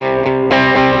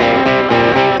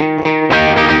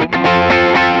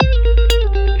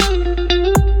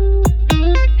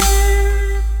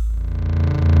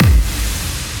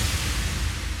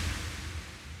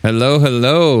Hello,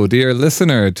 hello, dear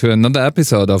listener, to another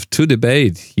episode of To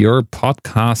Debate, your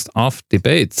podcast of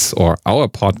debates, or our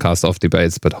podcast of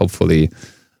debates, but hopefully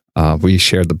we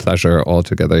share the pleasure all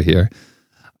together here.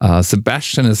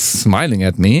 Sebastian is smiling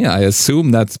at me. I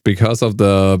assume that's because of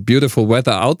the beautiful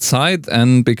weather outside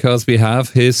and because we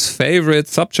have his favorite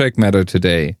subject matter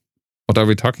today. What are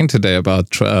we talking today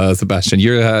about, Sebastian?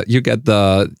 You get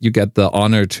the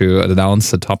honor to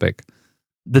announce the topic.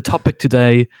 The topic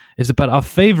today is about our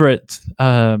favorite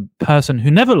person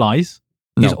who never lies.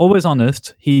 He's always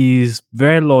honest. He's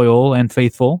very loyal and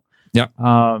faithful. Yeah.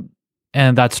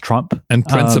 And that's Trump. And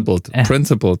principled.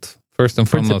 Principled, first and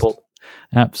foremost.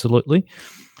 Absolutely.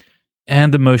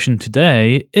 And the motion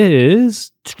today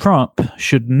is Trump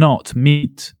should not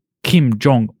meet Kim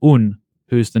Jong Un,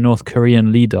 who's the North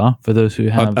Korean leader, for those who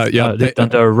have lived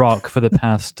under a rock for the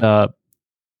past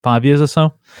 5 years or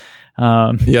so.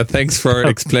 Thanks for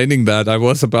explaining that. I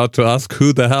was about to ask,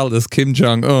 who the hell is Kim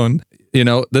Jong Un? You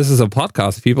know, this is a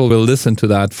podcast. People will listen to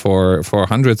that for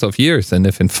hundreds of years. And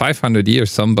if in 500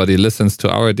 years somebody listens to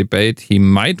our debate, he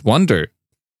might wonder,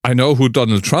 I know who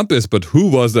Donald Trump is, but who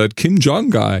was that Kim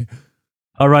Jong guy?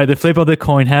 All right, the flip of the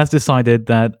coin has decided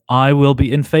that I will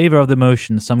be in favor of the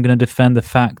motion. So I'm going to defend the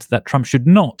fact that Trump should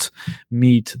not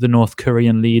meet the North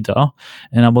Korean leader.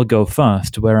 And I will go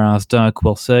first, whereas Dirk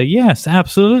will say, yes,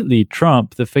 absolutely,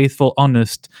 Trump, the faithful,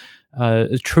 honest,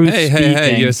 truth-speaking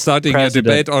Hey, you're starting president. a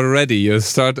debate already. You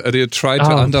try to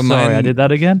undermine... Sorry, I did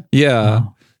that again? Yeah.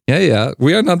 Oh. Yeah.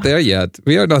 We are not there yet.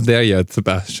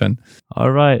 Sebastian.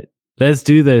 All right, let's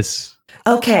do this.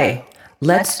 Okay,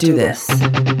 let's do this.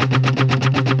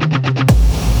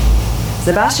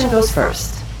 Sebastian goes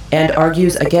first and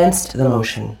argues against the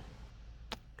motion.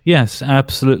 Yes,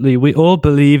 absolutely. We all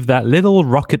believe that little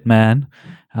rocket man,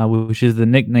 which is the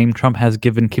nickname Trump has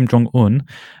given Kim Jong Un,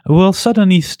 will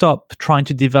suddenly stop trying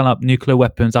to develop nuclear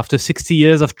weapons after 60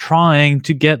 years of trying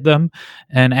to get them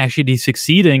and actually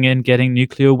succeeding in getting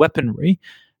nuclear weaponry.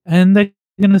 And they're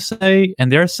going to say,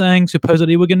 and they're saying,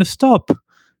 supposedly, we're going to stop.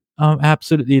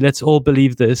 Absolutely. Let's all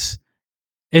believe this.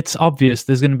 It's obvious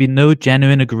there's going to be no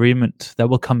genuine agreement that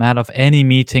will come out of any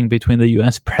meeting between the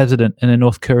US president and the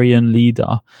North Korean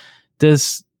leader.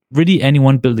 Does really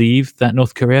anyone believe that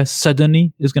North Korea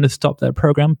suddenly is going to stop their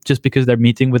program just because they're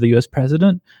meeting with the US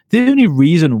president? The only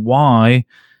reason why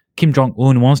Kim Jong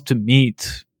Un wants to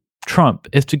meet Trump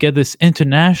is to get this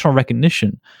international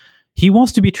recognition. He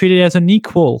wants to be treated as an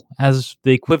equal, as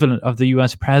the equivalent of the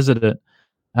US president.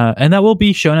 And that will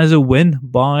be shown as a win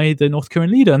by the North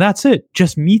Korean leader. And that's it.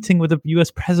 Just meeting with the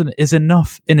US president is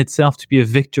enough in itself to be a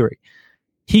victory.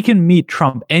 He can meet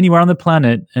Trump anywhere on the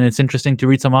planet. And it's interesting to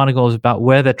read some articles about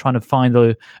where they're trying to find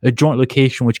a joint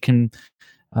location which can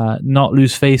not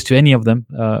lose face to any of them,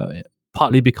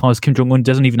 partly because Kim Jong Un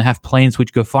doesn't even have planes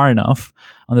which go far enough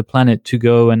on the planet to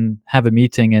go and have a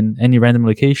meeting in any random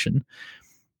location.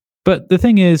 But the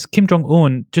thing is, Kim Jong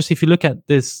Un, just if you look at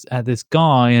this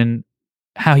guy and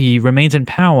how he remains in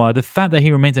power, the fact that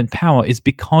he remains in power is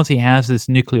because he has this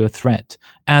nuclear threat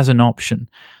as an option.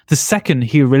 The second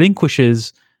he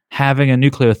relinquishes having a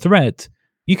nuclear threat,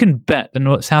 you can bet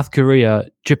that South Korea,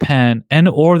 Japan, and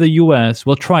or the US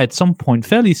will try at some point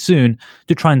fairly soon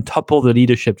to try and topple the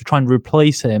leadership, to try and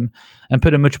replace him and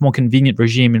put a much more convenient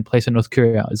regime in place in North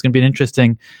Korea. It's going to be an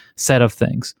interesting set of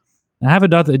things. I have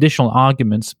other additional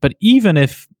arguments, but even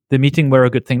if the meeting were a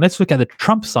good thing, let's look at the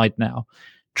Trump side now.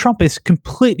 Trump is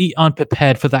completely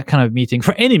unprepared for that kind of meeting,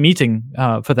 for any meeting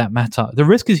for that matter. The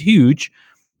risk is huge.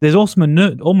 There's also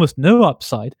almost no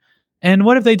upside. And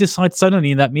what if they decide suddenly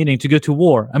in that meeting to go to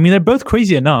war? I mean, they're both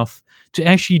crazy enough to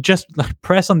actually just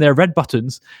press on their red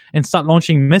buttons and start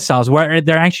launching missiles where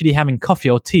they're actually having coffee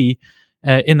or tea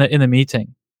in the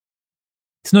meeting.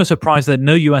 It's no surprise that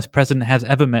no US president has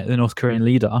ever met the North Korean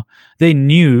leader. They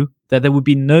knew that there would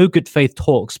be no good faith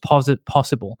talks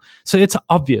possible. So it's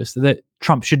obvious that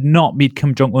Trump should not meet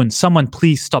Kim Jong Un. Someone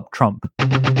please stop Trump.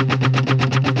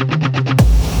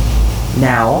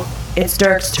 Now it's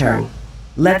Dirk's turn.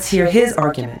 Let's hear his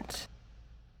argument.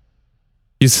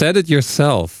 You said it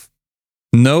yourself.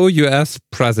 No US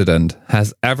president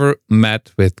has ever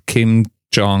met with Kim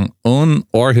Jong Un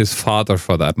or his father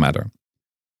for that matter.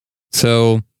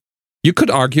 So you could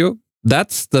argue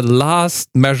that's the last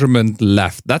measurement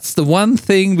left. That's the one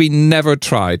thing we never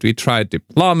tried. We tried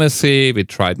diplomacy, we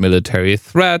tried military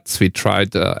threats, we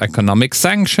tried economic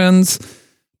sanctions,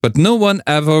 but no one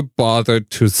ever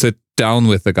bothered to sit down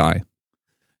with the guy.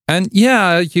 And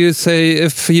yeah, you say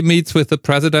if he meets with the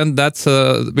president, that's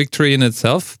a victory in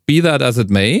itself, be that as it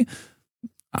may.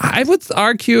 I would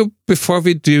argue before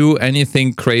we do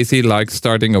anything crazy like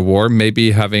starting a war,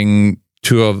 maybe having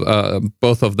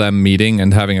both of them meeting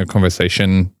and having a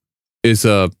conversation is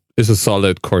a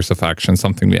solid course of action,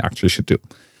 something we actually should do.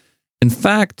 In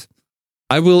fact,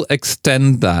 I will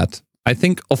extend that. I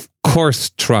think, of course,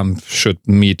 Trump should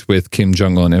meet with Kim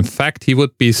Jong Un. In fact, he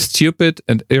would be stupid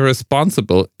and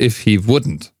irresponsible if he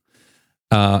wouldn't.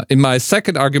 In my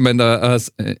second argument,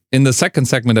 in the second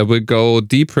segment, I will go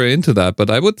deeper into that. But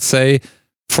I would say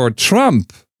for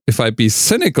Trump, if I be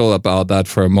cynical about that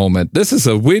for a moment, this is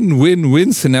a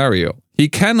win-win-win scenario. He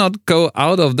cannot go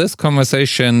out of this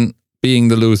conversation being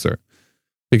the loser.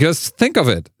 Because think of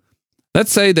it.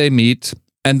 Let's say they meet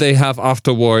and they have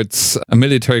afterwards a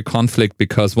military conflict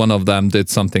because one of them did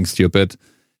something stupid.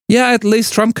 Yeah, at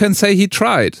least Trump can say he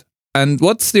tried. And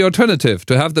what's the alternative?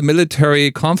 To have the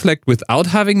military conflict without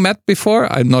having met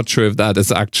before? I'm not sure if that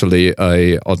is actually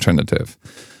an alternative.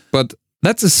 But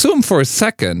let's assume for a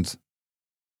second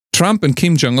Trump and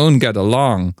Kim Jong Un get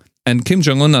along, and Kim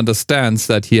Jong Un understands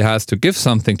that he has to give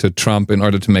something to Trump in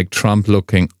order to make Trump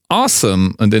looking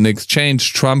awesome. And in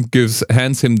exchange, Trump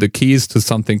hands him the keys to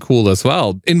something cool as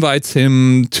well. Invites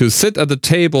him to sit at the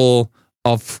table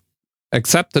of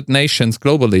accepted nations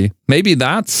globally. Maybe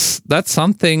that's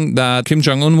something that Kim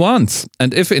Jong Un wants.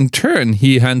 And if in turn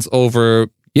he hands over,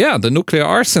 the nuclear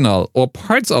arsenal or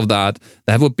parts of that,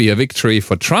 that would be a victory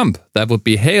for Trump. That would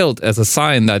be hailed as a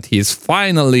sign that he's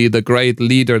finally the great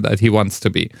leader that he wants to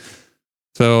be.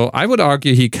 So I would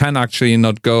argue he can actually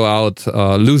not go out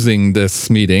losing this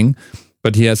meeting,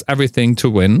 but he has everything to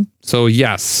win. So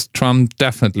yes, Trump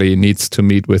definitely needs to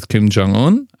meet with Kim Jong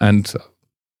Un. And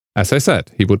as I said,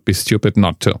 he would be stupid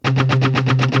not to.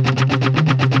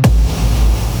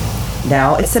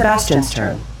 Now it's Sebastian's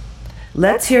turn.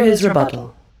 Let's hear his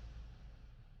rebuttal.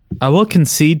 I will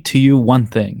concede to you one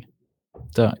thing,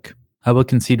 Dirk. I will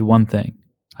concede one thing.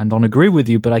 I don't agree with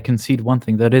you, but I concede one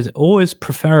thing. That is always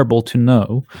preferable to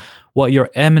know what your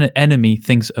enemy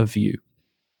thinks of you,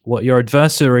 what your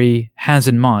adversary has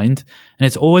in mind, and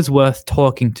it's always worth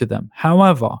talking to them.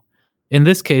 However, in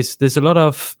this case, there's a lot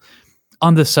of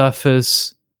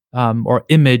undersurface or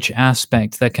image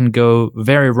aspects that can go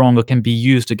very wrong or can be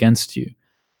used against you.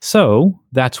 So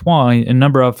that's why in a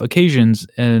number of occasions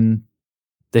in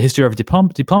the history of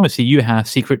diplomacy, you have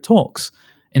secret talks.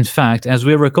 In fact, as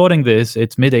we're recording this,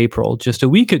 it's mid-April. Just a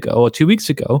week ago or 2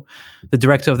 weeks ago, the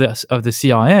director of the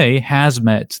CIA has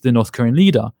met the North Korean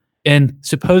leader in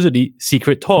supposedly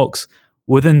secret talks.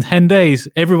 Within 10 days,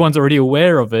 everyone's already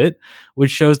aware of it,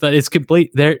 which shows that it's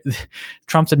complete.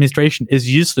 Trump's administration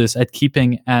is useless at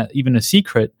keeping even a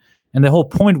secret. And the whole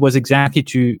point was exactly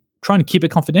to try and keep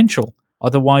it confidential.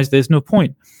 Otherwise, there's no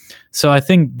point. So I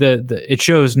think it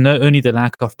shows not only the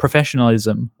lack of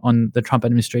professionalism on the Trump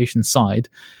administration side,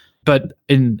 but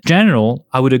in general,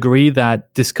 I would agree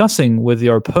that discussing with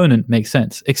your opponent makes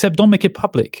sense, except don't make it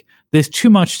public. There's too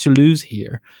much to lose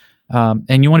here.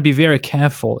 And you want to be very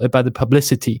careful about the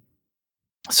publicity.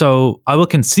 So I will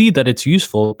concede that it's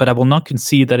useful, but I will not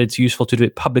concede that it's useful to do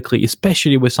it publicly,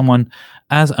 especially with someone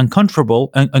as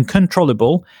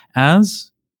uncontrollable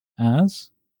as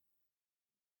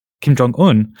Kim Jong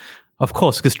Un. Of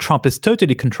course, because Trump is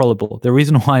totally controllable. The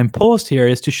reason why I'm paused here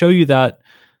is to show you that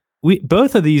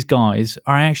both of these guys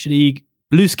are actually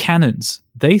loose cannons.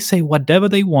 They say whatever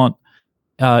they want,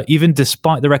 even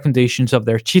despite the recommendations of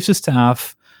their chiefs of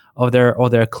staff, or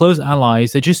their close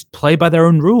allies. They just play by their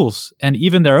own rules, and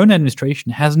even their own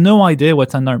administration has no idea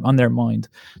what's on their mind.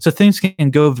 So things can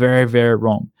go very, very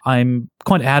wrong. I'm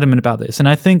quite adamant about this, and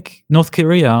I think North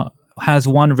Korea has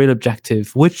one real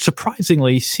objective, which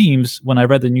surprisingly seems, when I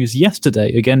read the news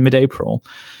yesterday, again mid-April,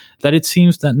 that it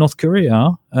seems that North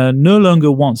Korea no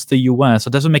longer wants the US, or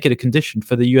doesn't make it a condition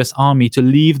for the US Army to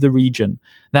leave the region.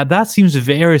 Now, that seems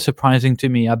very surprising to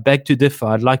me. I beg to differ.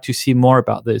 I'd like to see more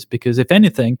about this, because if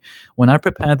anything, when I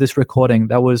prepared this recording,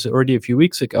 that was already a few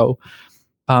weeks ago,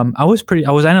 I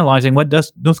was analyzing what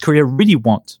does North Korea really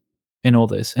want in all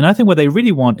this. And I think what they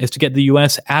really want is to get the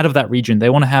US out of that region. They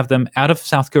want to have them out of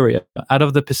South Korea, out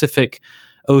of the Pacific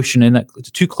Ocean, and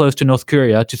too close to North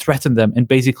Korea to threaten them and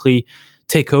basically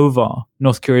take over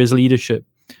North Korea's leadership.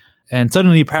 And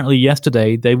suddenly, apparently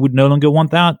yesterday, they would no longer want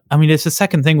that. I mean, it's the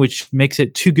second thing which makes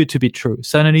it too good to be true.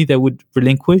 Suddenly, they would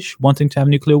relinquish wanting to have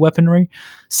nuclear weaponry.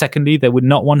 Secondly, they would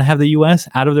not want to have the US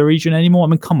out of the region anymore. I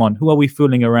mean, come on, who are we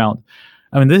fooling around?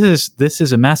 I mean, this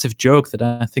is a massive joke that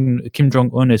I think Kim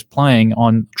Jong Un is playing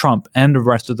on Trump and the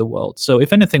rest of the world. So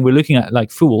if anything, we're looking at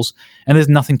like fools, and there's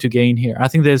nothing to gain here. I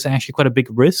think there's actually quite a big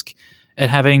risk at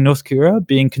having North Korea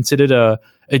being considered a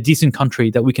decent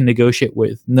country that we can negotiate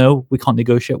with. No, we can't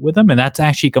negotiate with them. And that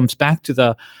actually comes back to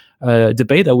the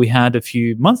debate that we had a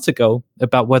few months ago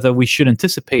about whether we should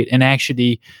anticipate and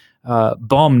actually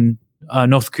bomb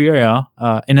North Korea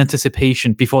in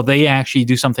anticipation before they actually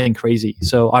do something crazy.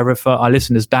 So I refer our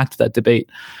listeners back to that debate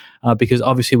because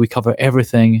obviously we cover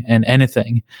everything and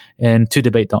anything in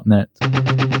todebate.net.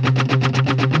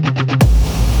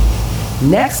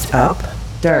 Next up,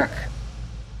 Dirk.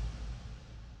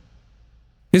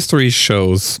 History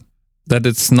shows that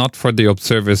it's not for the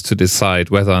observers to decide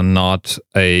whether or not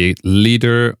a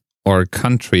leader or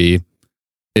country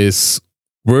is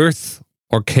worth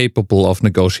or capable of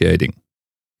negotiating.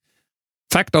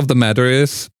 Fact of the matter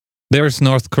is, there's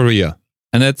North Korea,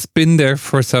 and it's been there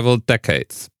for several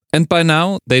decades. And by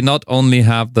now, they not only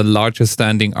have the largest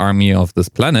standing army of this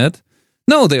planet,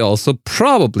 no, they also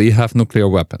probably have nuclear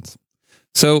weapons.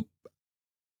 So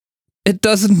it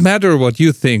doesn't matter what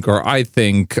you think or I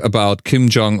think about Kim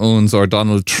Jong Un's or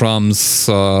Donald Trump's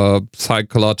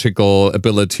psychological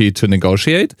ability to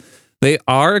negotiate. They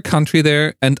are a country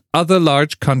there, and other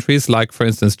large countries, like, for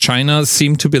instance, China,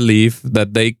 seem to believe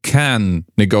that they can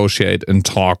negotiate and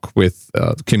talk with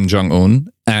Kim Jong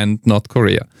Un and North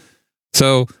Korea.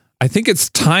 So I think it's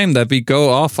time that we go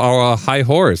off our high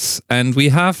horse. And we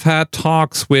have had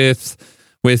talks with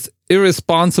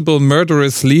irresponsible,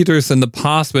 murderous leaders in the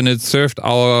past when it served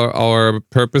our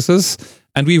purposes,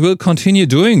 and we will continue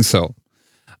doing so.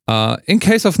 In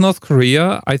case of North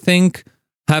Korea, I think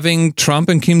having Trump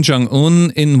and Kim Jong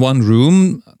Un in one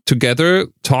room together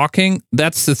talking,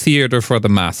 that's the theater for the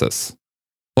masses.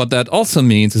 What that also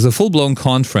means is a full-blown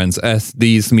conference, as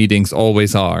these meetings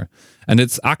always are. And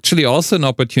it's actually also an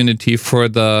opportunity for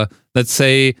the, let's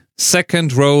say,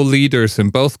 second-row leaders in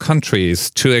both countries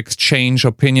to exchange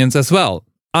opinions as well,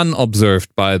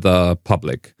 unobserved by the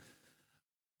public.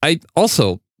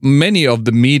 Many of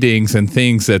the meetings and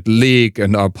things that leak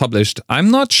and are published, I'm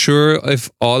not sure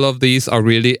if all of these are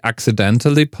really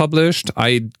accidentally published.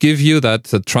 I give you that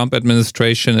the Trump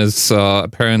administration is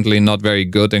apparently not very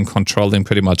good in controlling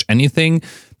pretty much anything,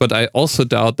 but I also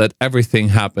doubt that everything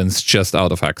happens just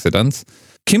out of accidents.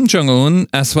 Kim Jong Un,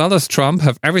 as well as Trump,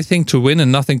 have everything to win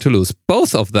and nothing to lose.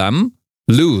 Both of them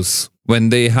lose when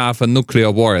they have a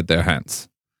nuclear war at their hands.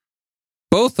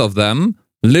 Both of them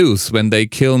lose when they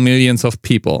kill millions of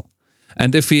people.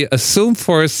 And if we assume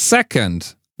for a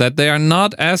second that they are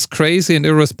not as crazy and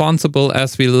irresponsible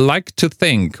as we like to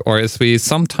think, or as we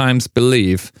sometimes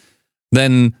believe,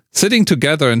 then sitting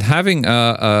together and having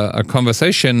a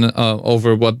conversation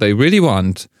over what they really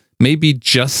want may be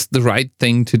just the right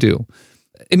thing to do.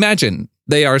 Imagine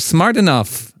they are smart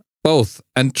enough, both,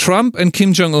 and Trump and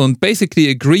Kim Jong Un basically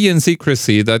agree in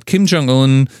secrecy that Kim Jong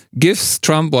Un gives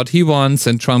Trump what he wants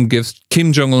and Trump gives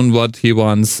Kim Jong Un what he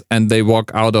wants, and they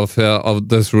walk out of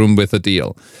this room with a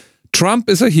deal. Trump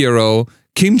is a hero.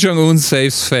 Kim Jong Un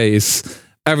saves face.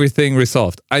 Everything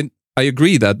resolved. I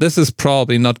agree that this is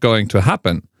probably not going to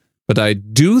happen, but I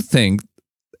do think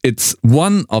it's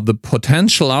one of the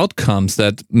potential outcomes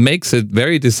that makes it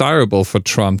very desirable for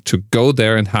Trump to go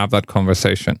there and have that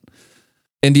conversation.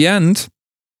 In the end,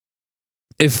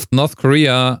 if North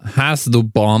Korea has the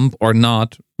bomb or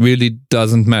not really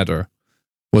doesn't matter.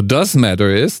 What does matter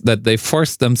is that they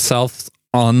force themselves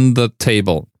on the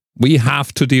table. We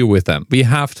have to deal with them. We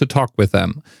have to talk with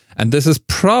them. And this is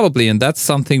probably, and that's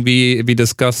something we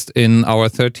discussed in our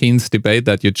 13th debate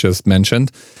that you just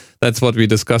mentioned. That's what we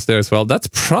discussed there as well. That's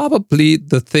probably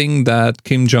the thing that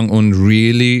Kim Jong Un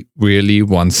really, really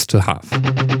wants to have.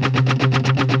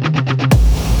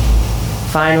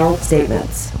 Final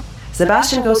statements.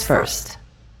 Sebastian goes first.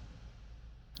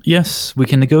 Yes, we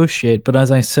can negotiate, but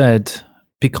as I said,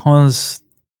 because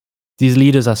these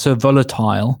leaders are so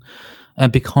volatile,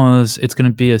 and because it's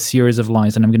going to be a series of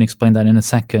lies, and I'm going to explain that in a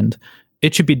second,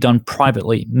 it should be done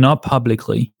privately, not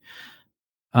publicly.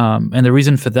 And the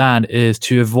reason for that is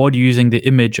to avoid using the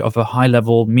image of a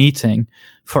high-level meeting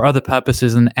for other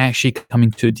purposes than actually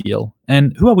coming to a deal.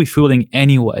 And who are we fooling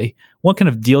anyway? What kind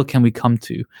of deal can we come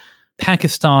to?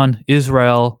 Pakistan,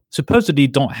 Israel supposedly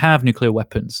don't have nuclear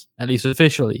weapons, at least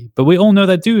officially, but we all know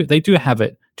that they do have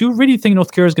it. Do you really think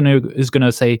North Korea is going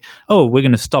to say, "Oh, we're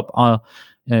going to stop our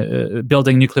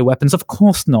building nuclear weapons"? Of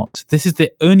course not. This is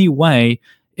the only way.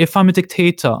 If I'm a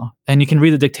dictator, and you can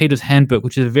read the Dictator's Handbook,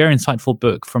 which is a very insightful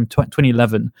book from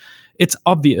 2011, it's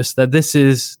obvious that this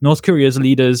is North Korea's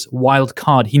leader's wild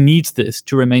card. He needs this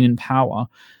to remain in power.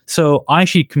 So I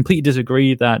actually completely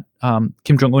disagree that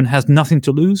Kim Jong Un has nothing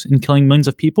to lose in killing millions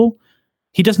of people.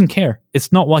 He doesn't care.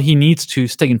 It's not what he needs to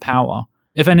stay in power.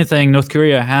 If anything, North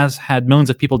Korea has had millions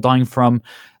of people dying from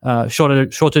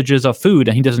shortages of food,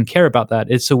 and he doesn't care about that.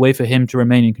 It's a way for him to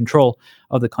remain in control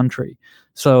of the country.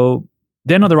 So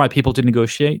they're not the right people to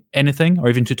negotiate anything or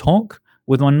even to talk.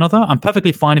 with one another. I'm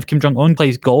perfectly fine if Kim Jong Un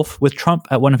plays golf with Trump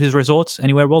at one of his resorts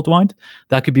anywhere worldwide.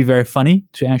 That could be very funny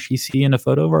to actually see in a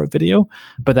photo or a video,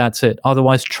 but that's it.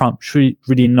 Otherwise, Trump should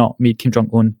really not meet Kim Jong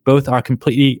Un. Both are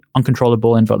completely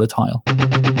uncontrollable and volatile.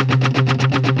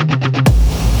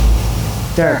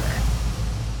 Dirk.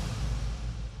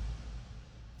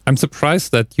 I'm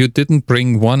surprised that you didn't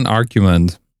bring one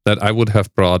argument that I would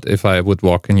have brought if I would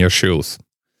walk in your shoes.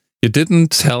 You didn't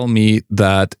tell me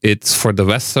that it's for the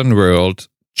Western world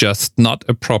just not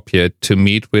appropriate to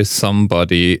meet with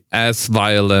somebody as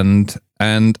violent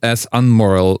and as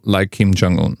unmoral like Kim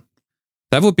Jong Un.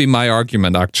 That would be my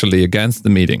argument, actually, against the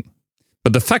meeting.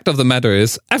 But the fact of the matter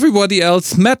is, everybody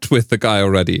else met with the guy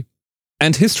already.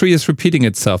 And history is repeating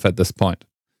itself at this point.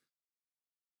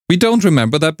 We don't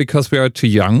remember that because we are too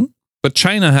young, but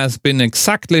China has been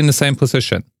exactly in the same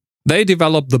position. They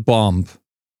developed the bomb.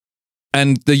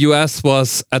 And the US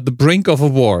was at the brink of a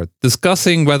war,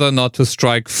 discussing whether or not to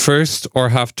strike first or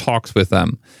have talks with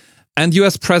them. And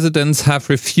US presidents have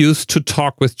refused to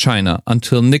talk with China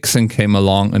until Nixon came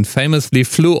along and famously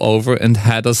flew over and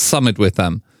had a summit with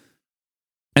them.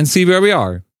 And see where we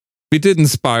are. We didn't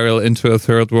spiral into a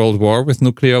third world war with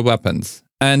nuclear weapons.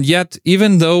 And yet,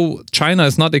 even though China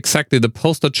is not exactly the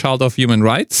poster child of human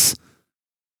rights,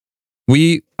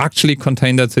 we actually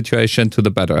contained that situation to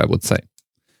the better, I would say.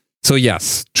 So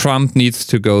yes, Trump needs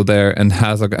to go there and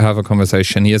have a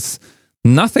conversation. He has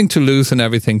nothing to lose and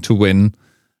everything to win.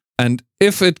 And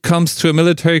if it comes to a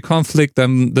military conflict,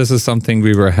 then this is something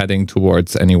we were heading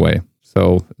towards anyway.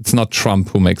 So it's not Trump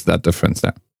who makes that difference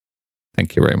there.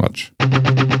 Thank you very much.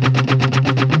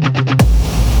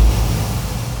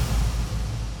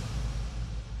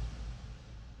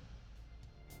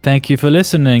 Thank you for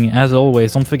listening. As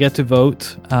always, don't forget to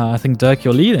vote. I think, Dirk,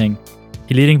 you're leading.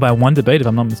 You're leading by one debate, if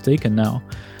I'm not mistaken now.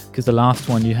 Because the last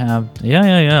one you have...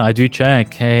 Yeah, I do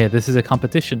check. Hey, this is a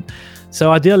competition. So,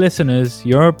 our dear listeners,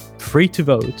 you're free to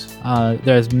vote.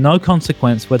 There's no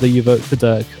consequence whether you vote for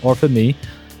Dirk or for me.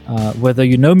 Whether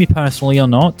you know me personally or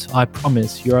not, I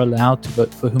promise you're allowed to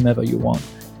vote for whomever you want.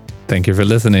 Thank you for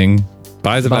listening.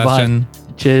 Bye, Sebastian.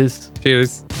 Bye-bye. Cheers.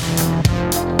 Cheers.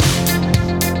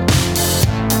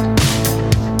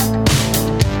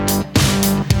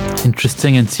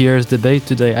 Interesting and serious debate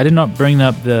today. I did not bring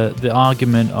up the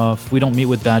argument of we don't meet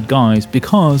with bad guys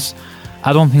because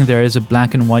I don't think there is a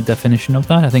black and white definition of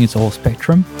that. I think it's a whole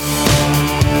spectrum.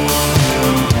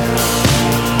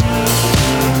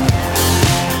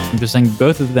 I'm just saying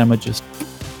both of them are just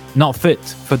not fit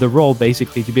for the role,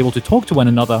 basically, to be able to talk to one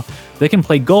another. They can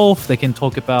play golf, they can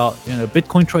talk about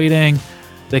Bitcoin trading,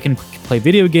 they can play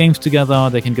video games together,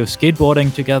 they can go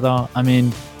skateboarding together. I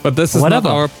mean, but this is whatever.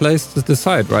 Not our place to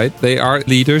decide, right? They are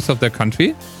leaders of their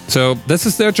country. So this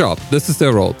is their job. This is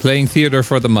their role, playing theater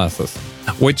for the masses,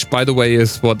 which, by the way,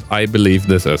 is what I believe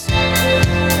this is.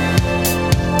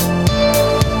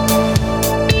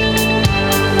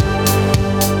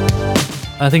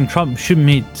 I think Trump should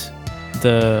meet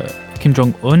the Kim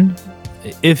Jong Un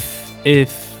if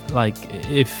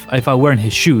I were in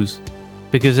his shoes,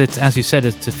 because it's, as you said,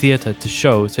 it's a theater to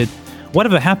show. So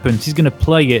whatever happens, he's going to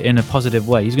play it in a positive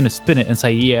way. He's going to spin it and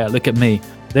say, "Yeah, look at me."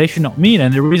 They should not meet.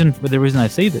 And the reason I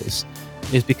say this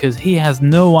is because he has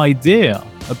no idea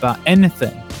about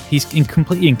anything. He's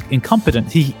completely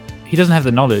incompetent. He doesn't have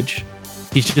the knowledge.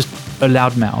 He's just a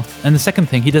loudmouth. And the second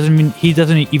thing, he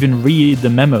doesn't even read the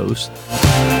memos.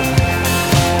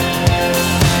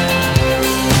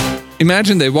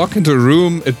 Imagine they walk into a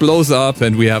room, it blows up,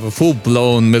 and we have a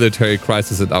full-blown military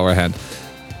crisis at our hand.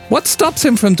 What stops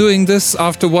him from doing this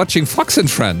after watching Fox and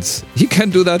Friends? He can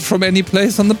do that from any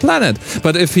place on the planet.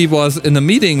 But if he was in a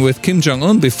meeting with Kim Jong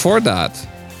Un before that,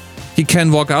 he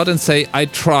can walk out and say, "I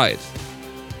tried.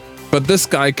 But this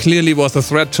guy clearly was a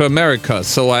threat to America,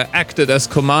 so I acted as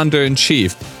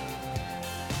commander-in-chief."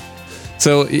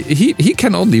 So he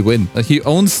can only win. He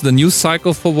owns the news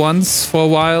cycle for once, for a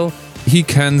while. He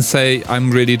can say,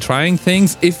 "I'm really trying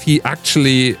things." If he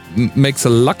actually makes a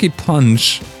lucky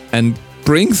punch and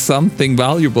brings something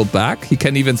valuable back, he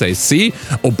can even say, "See,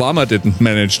 Obama didn't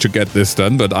manage to get this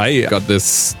done, but I got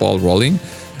this ball rolling."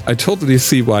 I totally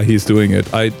see why he's doing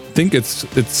it. I think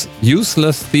it's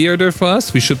useless theater for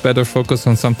us. We should better focus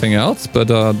on something else, but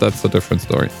that's a different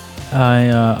story.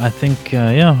 I think,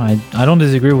 I don't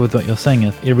disagree with what you're saying.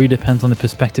 It really depends on the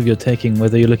perspective you're taking,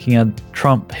 whether you're looking at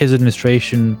Trump, his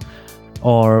administration,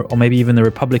 or maybe even the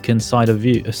Republican side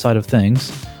of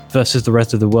things versus the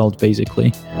rest of the world,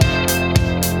 basically.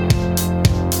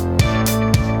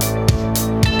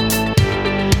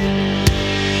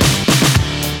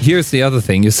 Here's the other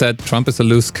thing. You said Trump is a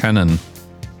loose cannon.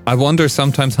 I wonder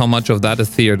sometimes how much of that is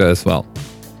theater as well.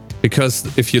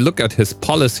 Because if you look at his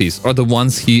policies, or the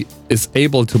ones he is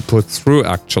able to put through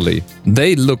actually,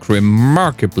 they look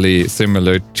remarkably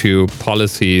similar to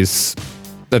policies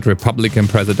that Republican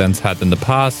presidents had in the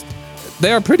past.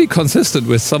 They are pretty consistent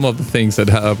with some of the things that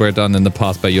were done in the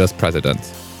past by US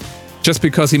presidents. Just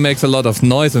because he makes a lot of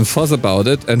noise and fuss about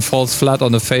it and falls flat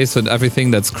on the face and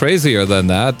everything that's crazier than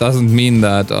that doesn't mean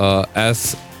that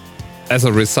as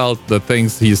a result, the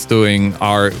things he's doing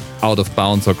are out of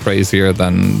bounds or crazier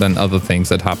than other things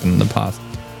that happened in the past.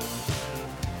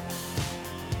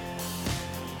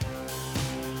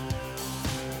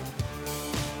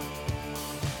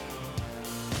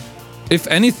 If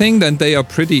anything, then they are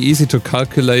pretty easy to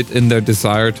calculate in their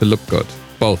desire to look good.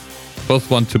 Both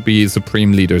want to be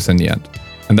supreme leaders in the end.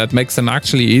 And that makes them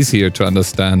actually easier to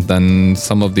understand than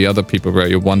some of the other people where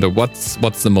you wonder what's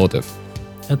the motive.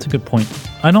 That's a good point.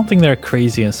 I don't think they're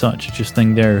crazy as such. I just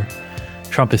think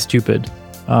Trump is stupid.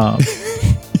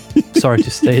 Sorry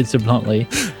to say it so bluntly.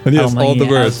 And he has all the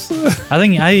words. I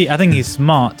think he's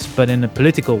smart, but in a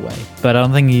political way. But I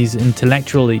don't think he's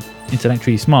intellectually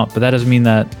smart. But that doesn't mean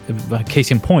that,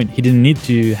 case in point, he didn't need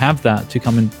to have that to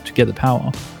come in to get the power.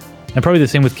 And probably the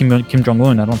same with Kim Jong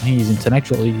Un. I don't think he's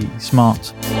intellectually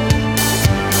smart.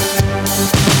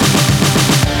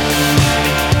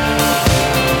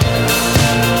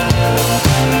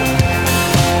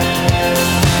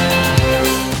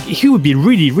 He would be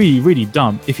really, really, really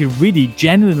dumb if he really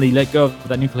genuinely let go of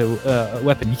that nuclear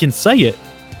weapon. He can say it,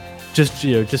 just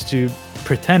to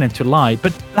pretend and to lie.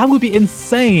 But that would be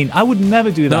insane. I would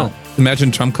never do that. No.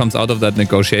 Imagine Trump comes out of that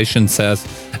negotiation, says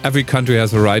every country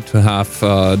has a right to have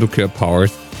nuclear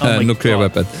powers, nuclear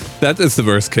weapon. That is the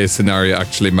worst case scenario,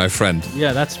 actually, my friend.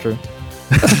 Yeah, that's true.